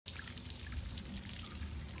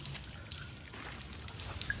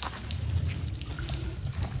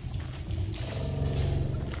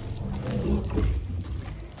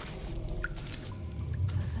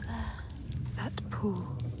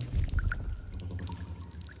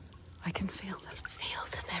I can feel them. I feel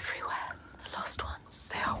them everywhere. The lost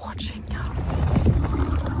ones. They are watching us.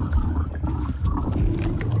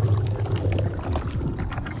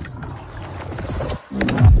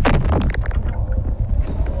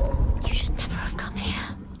 You should never have come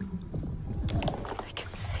here. They can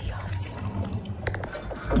see us.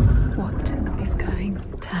 What is going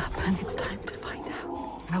to happen? It's time to find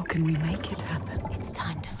out. How can we make it happen? It's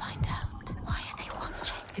time to find out. Why are they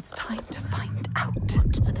watching? It's time to find out.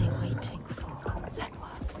 What are they waiting for?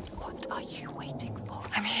 Senua, what are you waiting for?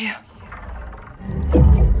 I'm here.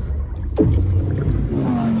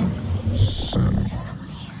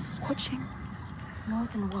 Watching. More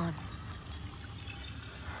than one.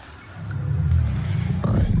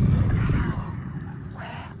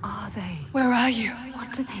 Where are they? Where are you?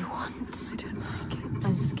 What do they want? I don't like it.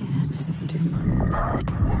 I'm scared. This is too much.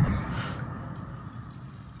 Mad woman.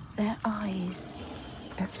 Their eyes.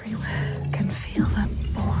 Everywhere. Can feel them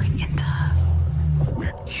boring into her.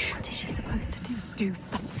 Witch. What is she supposed to do? Do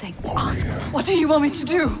something. Ask Warrior. them. What do you want me to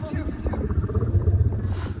do?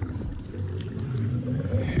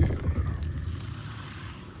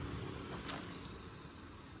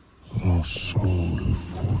 Lost soul who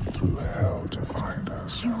fought through hell to find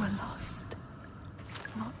us. You were lost.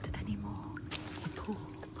 Not anymore. The pool.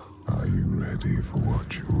 Are you ready for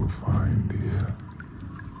what you will find here?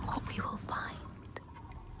 What we will find.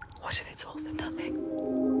 What if it's all for nothing?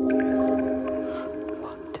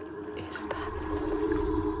 What is that?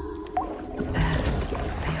 There.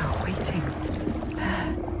 They are waiting.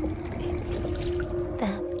 There. It's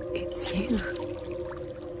them. It's you.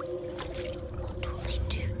 What will they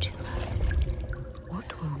do to her?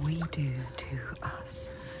 What will we do to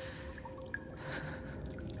us?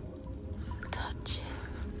 Touch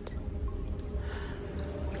it.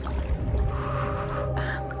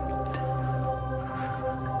 And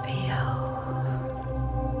feel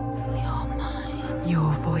You're mine.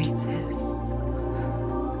 your voices.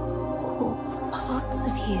 All the parts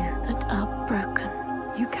of you that are broken.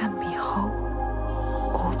 You can be whole.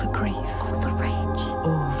 All the grief, All the rage.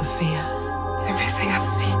 all the fear. Everything I've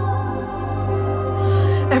seen,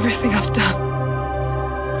 everything I've done,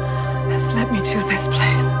 has led me to this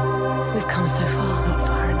place. We've come so far. Not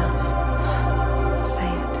far enough. Say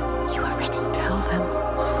it. You are ready. Tell them.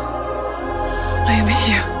 I am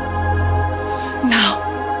here. Now.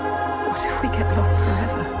 What if we get lost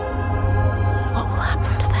forever? What will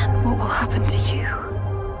happen to them? What will happen to you?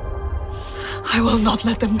 I will not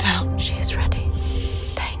let them down. She is ready.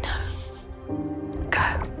 They know. Go.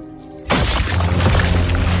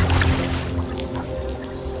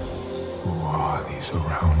 Who are these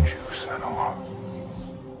around you, Senua?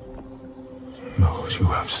 Those you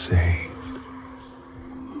have saved.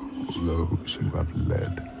 Those who have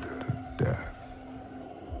led to death.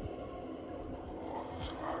 What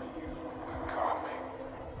are you becoming?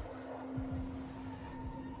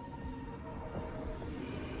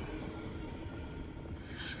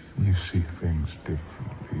 You see things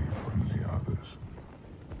differently from the others.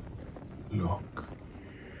 Look,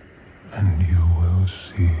 and you will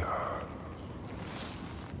see her.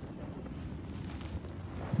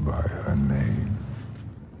 By her name,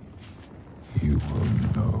 you will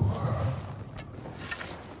know her.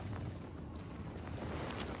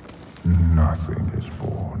 Nothing is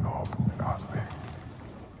born of nothing.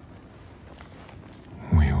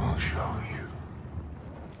 We will show you.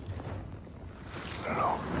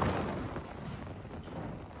 Look.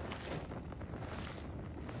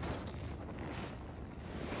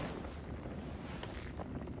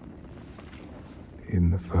 In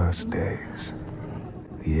the first days,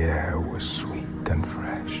 the air was sweet and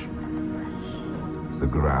fresh. The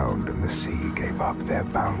ground and the sea gave up their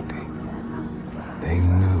bounty. They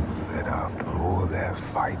knew that after all their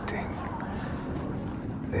fighting,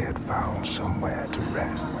 they had found somewhere to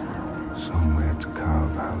rest, somewhere to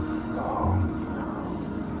carve out a home.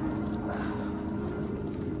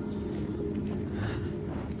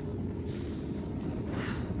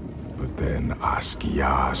 But then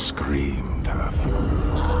Askia screamed her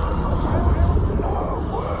fury.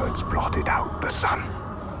 Her words blotted out the sun.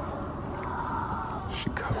 She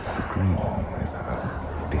covered the green with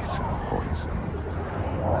her bitter poison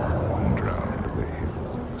and drowned the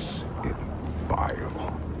hills in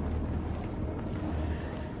bile.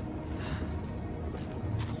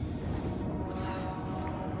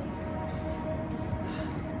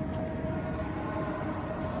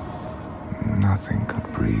 Nothing could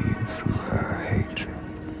breathe through her hatred.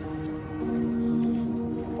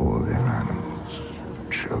 All their animals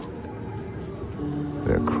choked.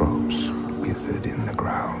 Their crops withered in the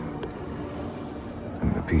ground.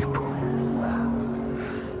 And the people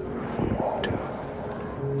withered too.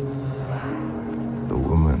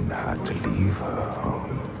 had to leave her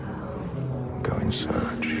home and go in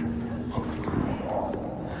search of food.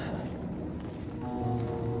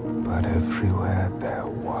 But everywhere there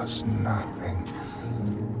was nothing.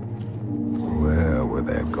 Where were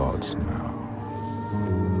their gods now?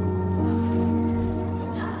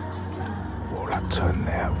 All had turned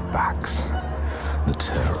their backs. The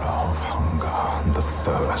terror of hunger and the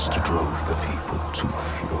thirst drove the people to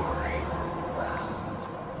fury.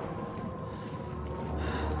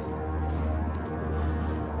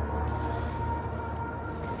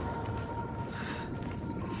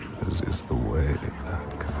 As is the way of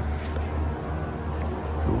that kind.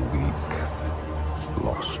 The weak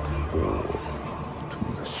lost all to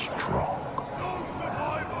the strong.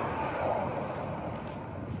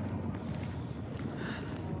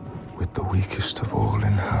 With the weakest of all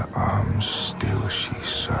in her arms, still she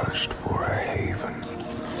searched for a haven.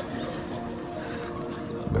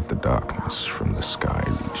 But the darkness from the sky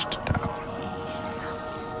reached down.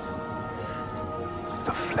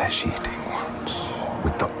 The flesh-eating ones,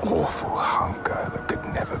 with the awful hunger that could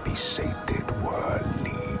never be sated, were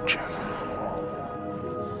legion.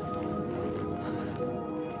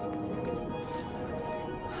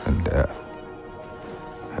 And death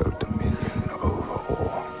held dominion over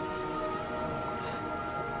all.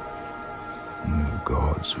 New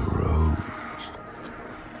gods arose,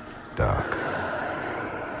 darker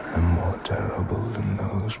and more terrible than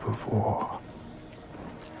those before.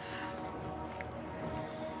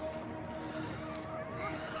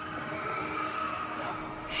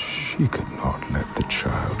 She could not let the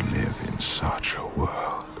child live in such a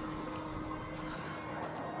world.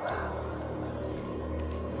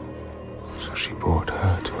 So she brought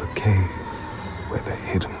her to a cave where the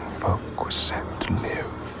hidden folk were set to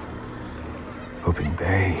live, hoping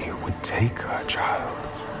they would take her child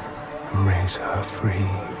and raise her free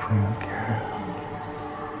from care,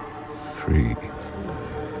 free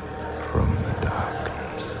from the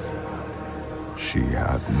darkness. She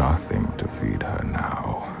had nothing to feed her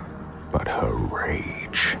now but her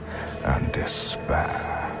rage and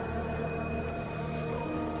despair.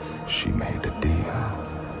 She made a deal.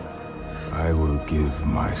 I will give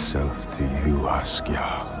myself to you,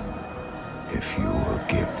 Askia, if you will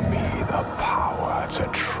give me the power to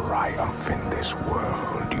triumph in this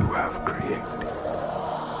world you have created.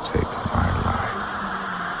 Take my life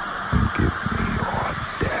and give me your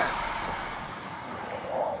death.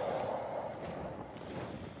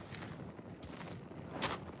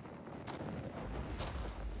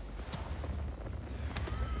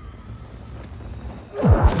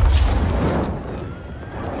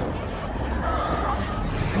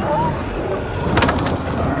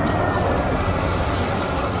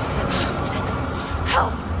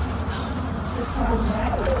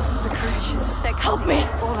 Help me!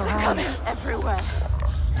 All around. They're coming everywhere.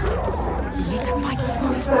 You need to fight.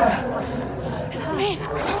 It's me.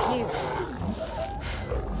 It's you.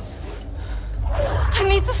 I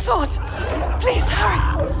need the sword. Please hurry.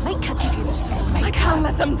 Make her give you the sword. I can't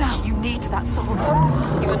let them down. You need that sword.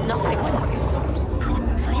 You are nothing without your sword.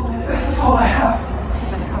 This is all I have.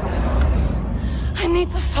 They're coming. I need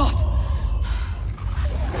the sword.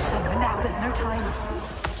 Senua, now, there's no time.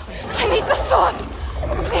 I need the sword.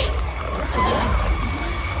 Please.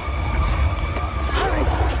 Hurry,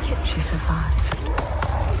 take it. She survived.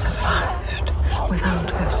 Survived. Without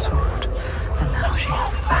her sword. And now she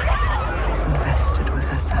has it back. Invested with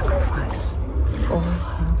her sacrifice. All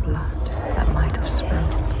her blood that might have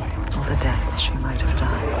spilled. All the deaths she might have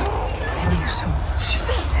died. A new sword.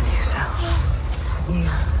 A new self. You,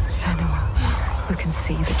 Senua, who can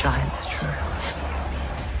see the giant's truth.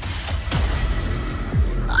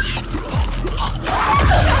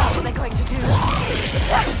 That's what they're going to do.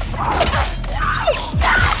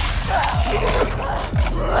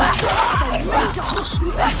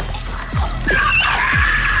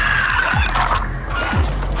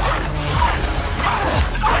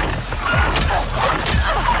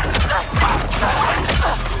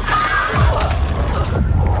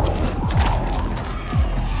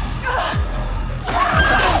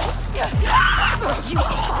 You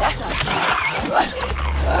are faster.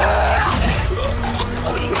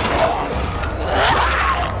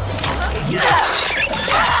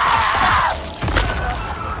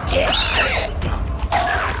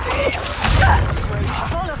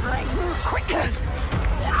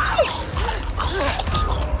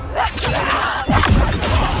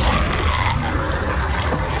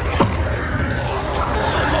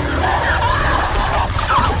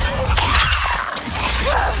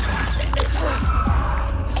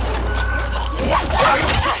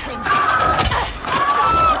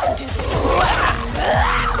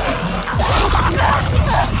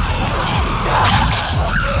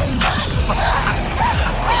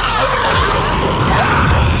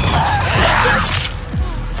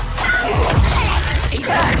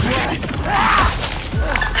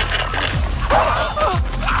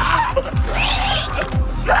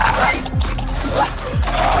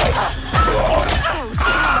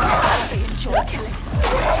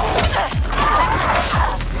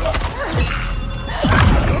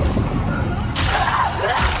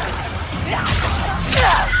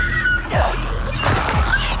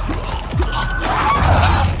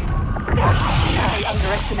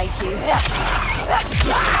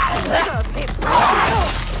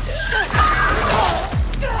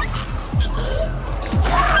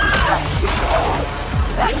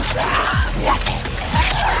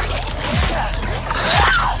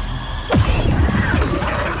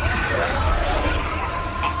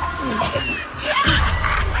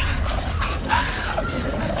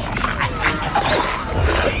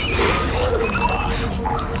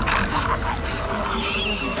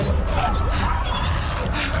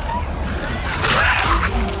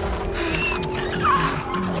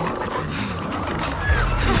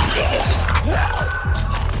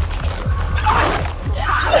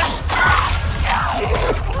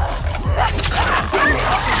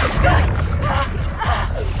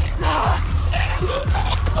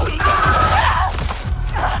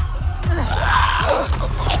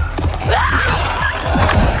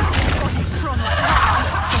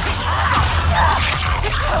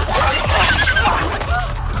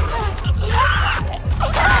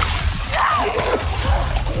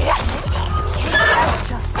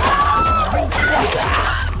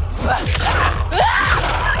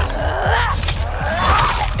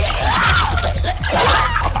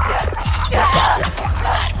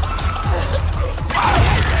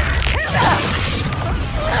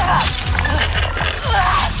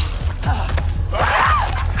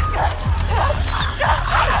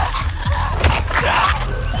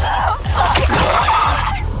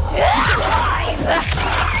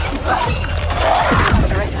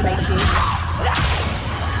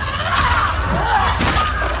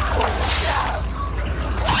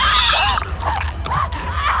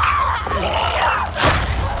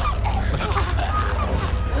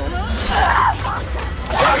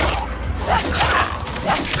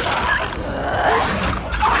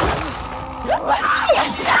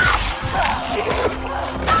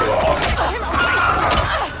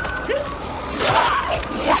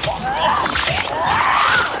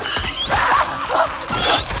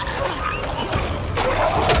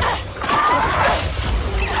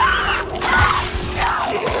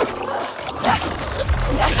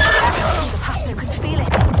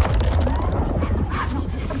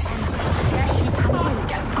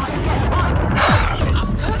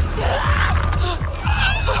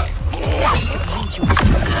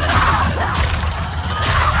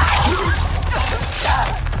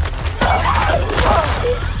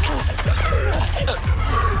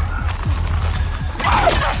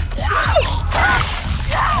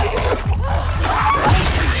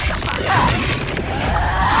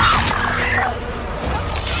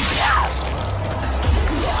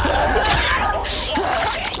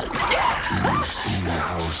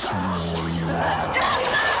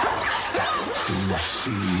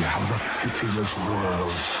 pitiless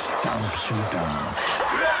world stamps you down.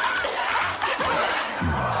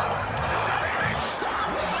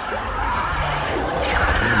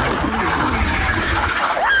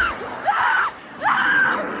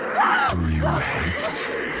 Do you hate?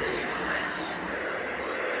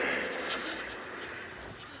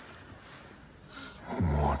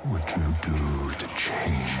 What would you do to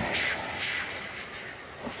change?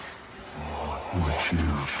 What would you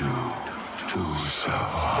do to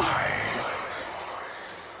survive?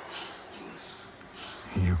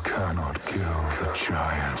 You cannot kill the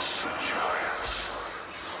giants.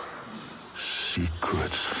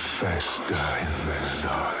 Secrets fester in the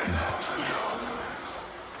darkness.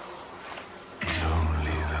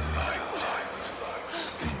 Only the light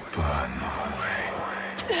can burn them away.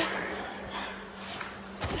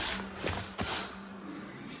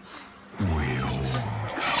 We all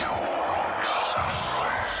go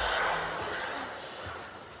somewhere.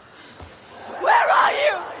 Where are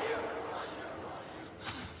you?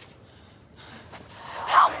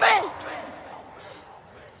 Help me!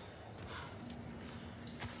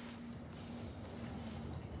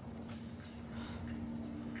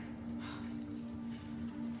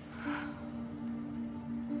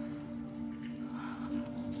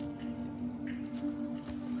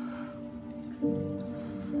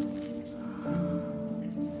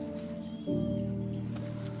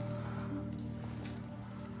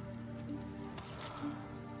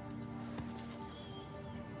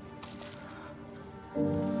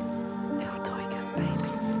 Baby.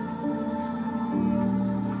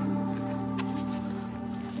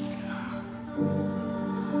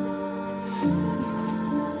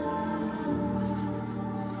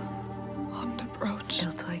 On the brooch.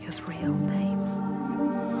 Iltoiga's real name.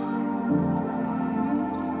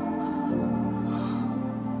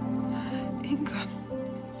 Inga.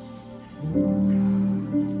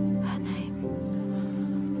 Her name.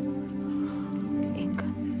 Inga.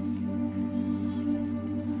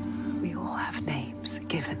 We all have names,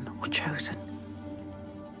 given or chosen.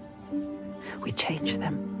 We change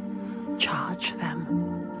them, charge them,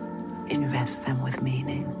 invest them with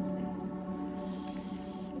meaning.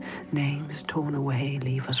 Names torn away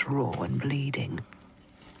leave us raw and bleeding.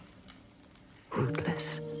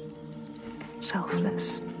 Rootless,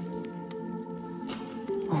 selfless.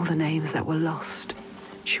 All the names that were lost,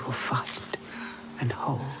 she will fight and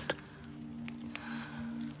hold.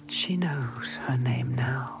 She knows her name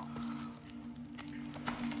now.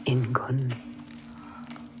 Ingun.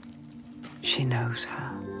 She knows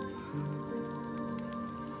her.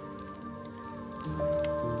 You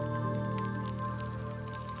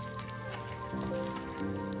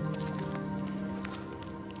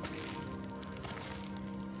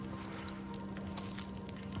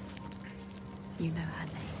know her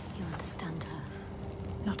name. You understand her.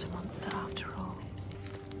 Not a monster after all.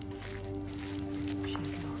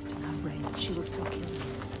 She's lost in her rage. She will still kill you.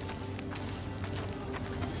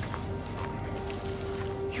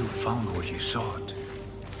 You found what you sought.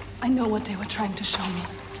 I know what they were trying to show me.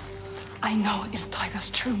 I know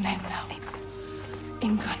Iltaiga's true name now.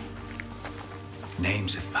 Ingun.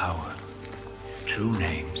 Names of power. True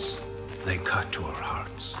names. They cut to our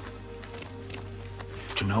hearts.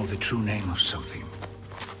 To know the true name of something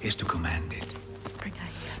is to command it. Bring her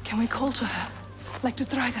here. Can we call to her, like the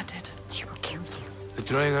Draiga did? She will kill you. The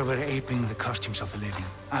Draegar were aping the costumes of the living,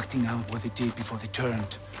 acting out what they did before they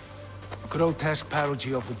turned. A grotesque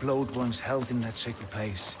parody of the blowed ones held in that sacred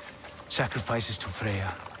place. Sacrifices to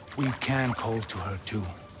Freya. We can call to her too.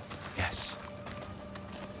 Yes.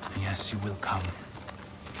 And yes, she will come.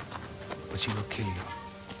 But she will kill you.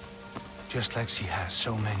 Just like she has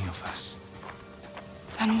so many of us.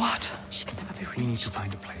 Then what? She can never be reached. We need to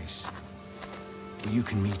find a place where you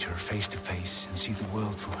can meet her face to face and see the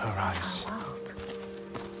world through her eyes. Our world.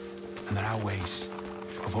 And there are ways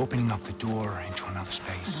of opening up the door into another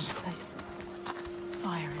space. Another place.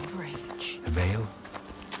 Fire and rage. The veil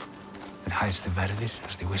that hides the Verdir,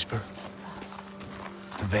 as they whisper. It's us.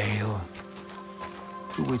 The veil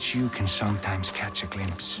through which you can sometimes catch a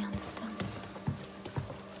glimpse. She understands.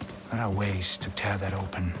 There are ways to tear that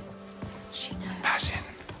open. She knows. Pass in.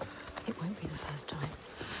 It won't be the first time.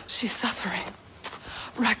 She's suffering.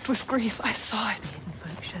 Racked with grief, I saw it. The hidden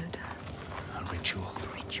folk showed her. A ritual. A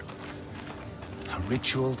ritual. A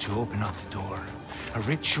ritual to open up the door. A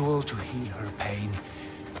ritual to heal her pain.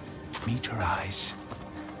 Meet her eyes.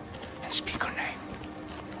 And speak her name.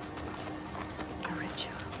 A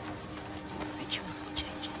ritual. Rituals will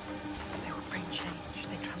change it. They will bring change.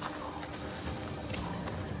 They transform.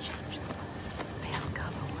 Change them. They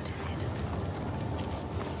uncover what is hidden.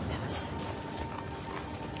 Since you never say.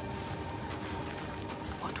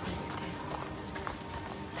 What will you do?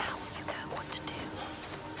 How will you know what to do?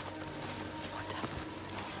 What happens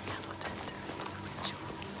if we cannot enter into the ritual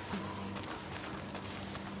with you?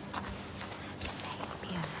 Be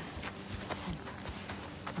alone. Senua.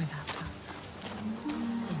 Without us.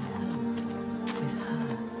 To know. With her.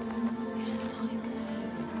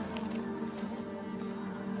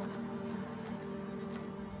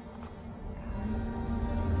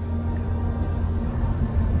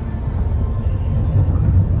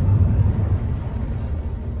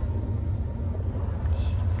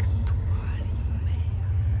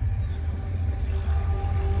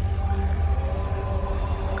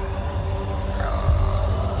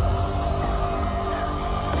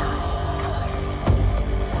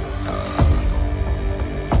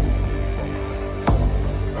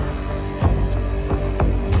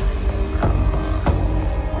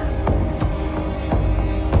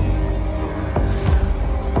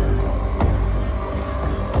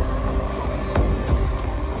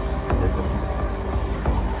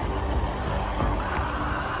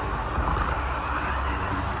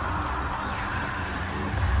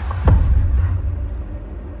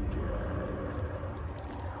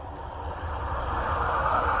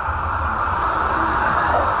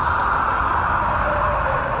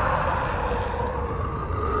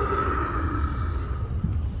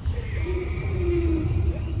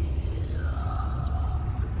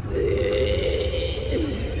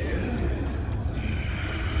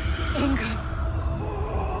 Ingun.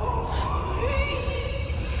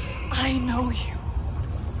 I know you.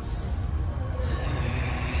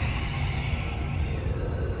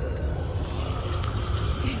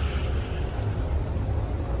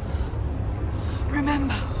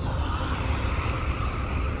 Remember.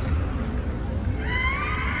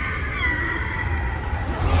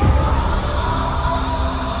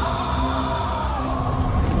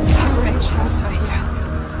 Her rage holds her here,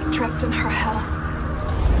 trapped in her hell.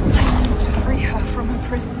 I need to free her from her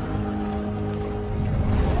prison.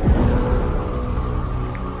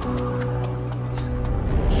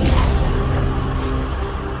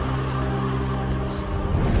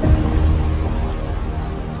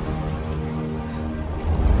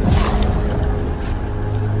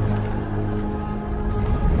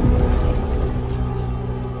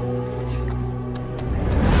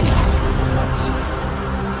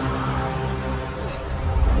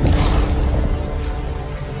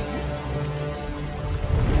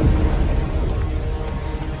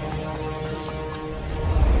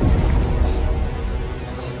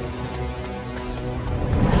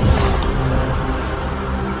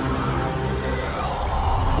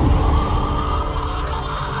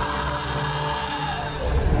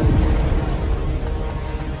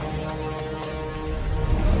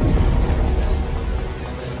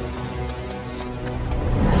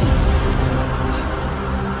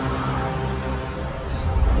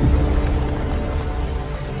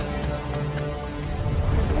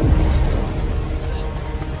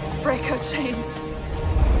 chains.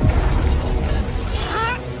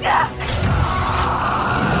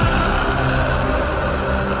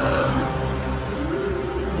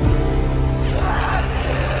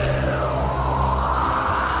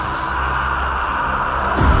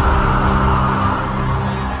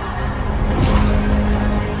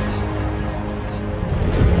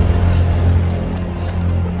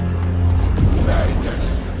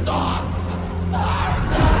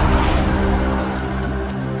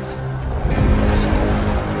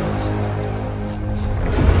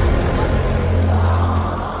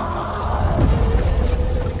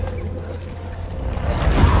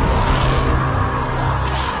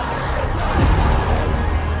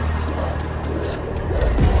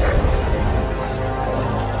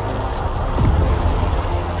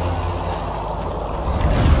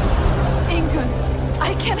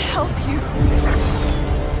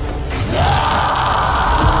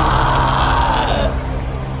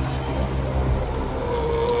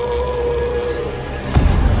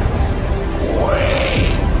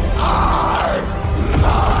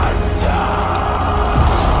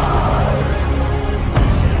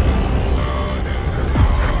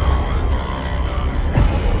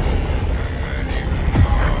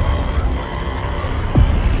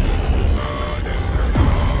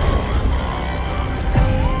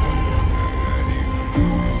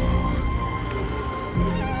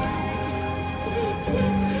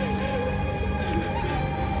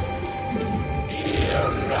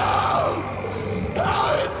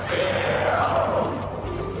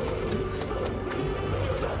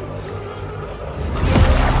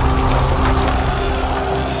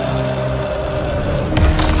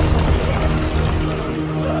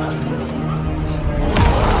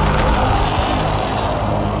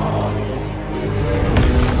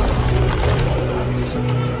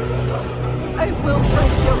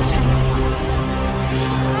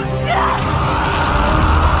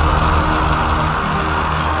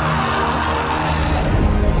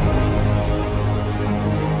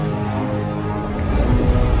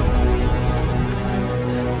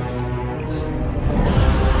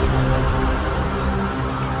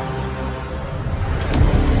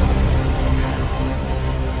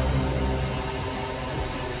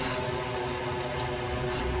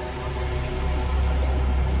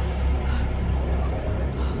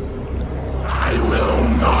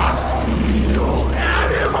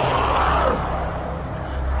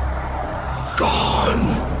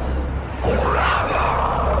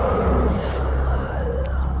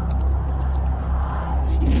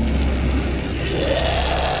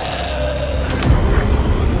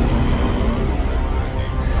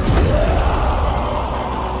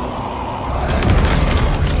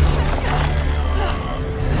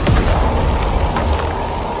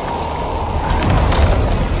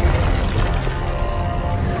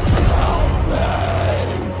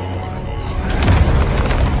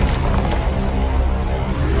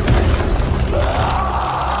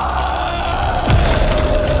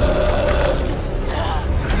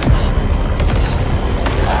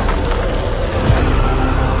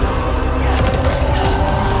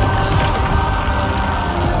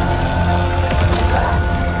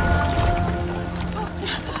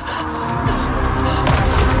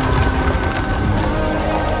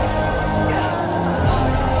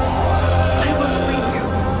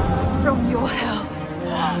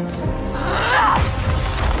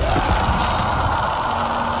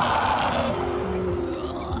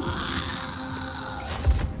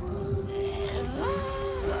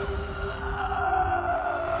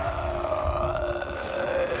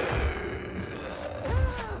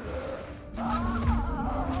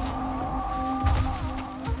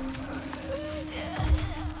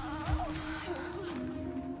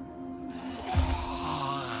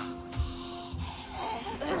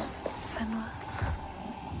 Senua.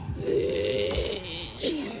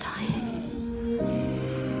 She is dying.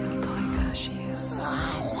 Tiger, she is in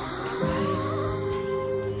pain.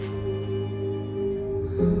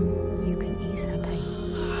 You can ease her pain.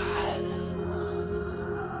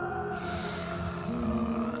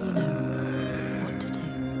 You know what to do.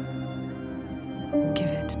 Give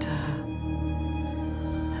it to her.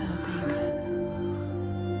 Her baby.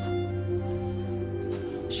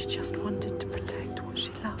 She just wanted to protect what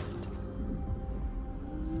she loved.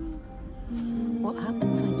 What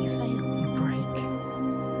happens when you fail? You break.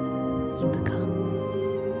 You become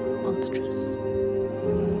monstrous.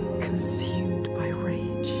 Consumed by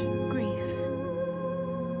rage. Grief.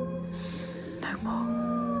 No more.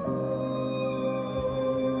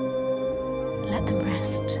 Let them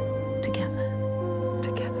rest together.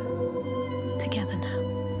 Together. Together now.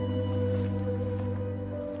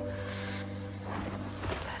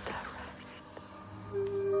 Let her rest.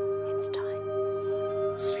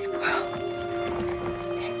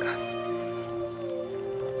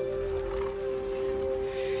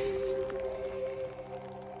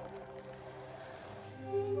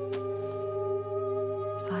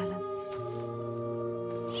 Silence.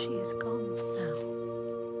 She is gone now.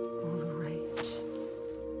 All the rage,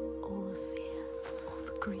 all the fear, all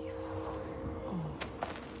the grief, all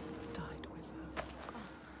died with her. Gone.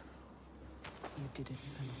 You did it,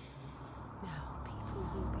 Senua. Now people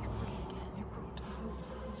will be free again. You brought her home.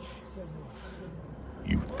 Yes.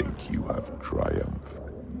 You think you have triumphed,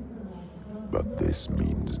 but this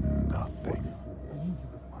means nothing.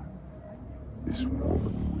 This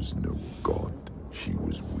woman was no god. She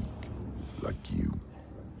was weak, like you.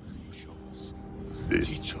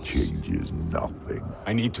 This changes nothing.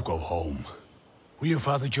 I need to go home. Will your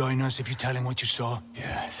father join us if you tell him what you saw?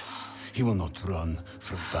 Yes. He will not run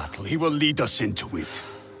from battle. He will lead us into it.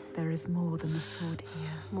 There is more than the sword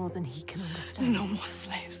here, more than he can understand. No more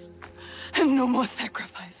slaves. And no more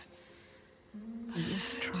sacrifices. He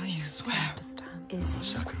is trying to understand. Is he?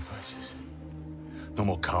 Sacrifices. No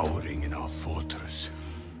more cowering in our fortress.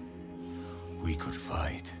 We could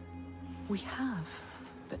fight. We have,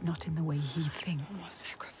 but not in the way he thinks. No more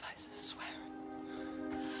sacrifices, swear.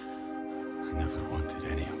 I never wanted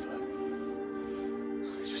any of that.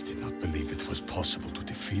 I just did not believe it was possible to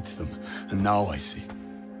defeat them. And now I see.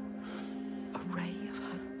 A ray of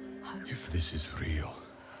hope. If this is real,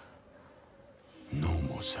 no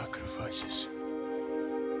more sacrifices.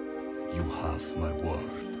 You have my word.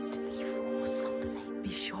 This needs to be for something.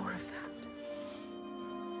 Be sure of that.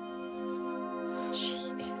 She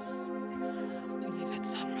is exhausted. To leave at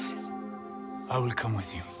sunrise. I will come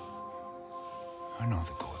with you. I know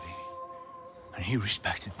the Gordy, and he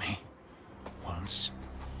respected me. Once.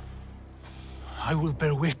 I will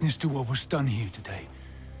bear witness to what was done here today.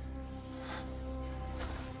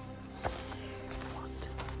 What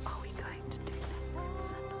are we going to do next,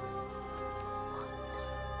 Senua?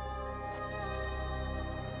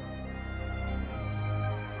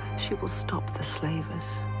 She will stop the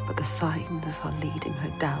slavers, but the signs are leading her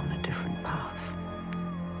down a different path.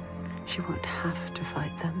 She won't have to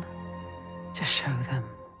fight them. Just show them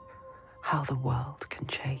how the world can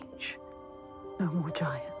change. No more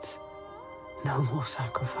giants. No more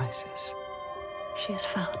sacrifices. She has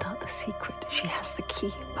found out the secret. She has the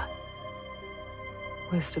key, but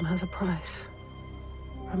wisdom has a price.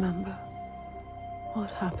 Remember,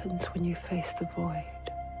 what happens when you face the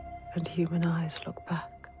void and human eyes look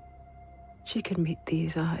back? She can meet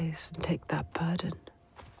these eyes and take that burden,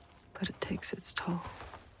 but it takes its toll.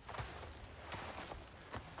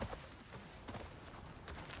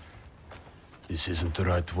 This isn't the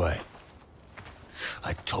right way.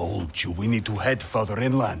 I told you we need to head further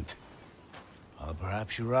inland. Well,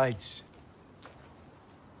 perhaps you're right.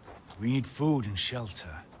 We need food and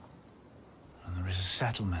shelter. And there is a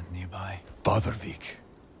settlement nearby. Bothervik.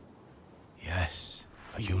 Yes.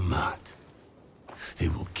 Are you mad? They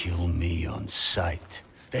will kill me on sight.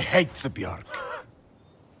 They hate the Bjark.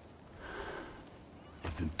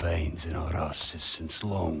 There've been pains in our asses since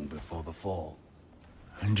long before the fall.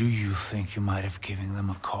 And do you think you might have given them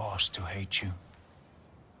a cause to hate you?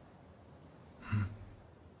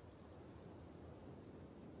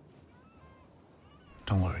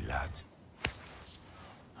 Don't worry, lad.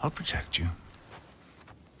 I'll protect you.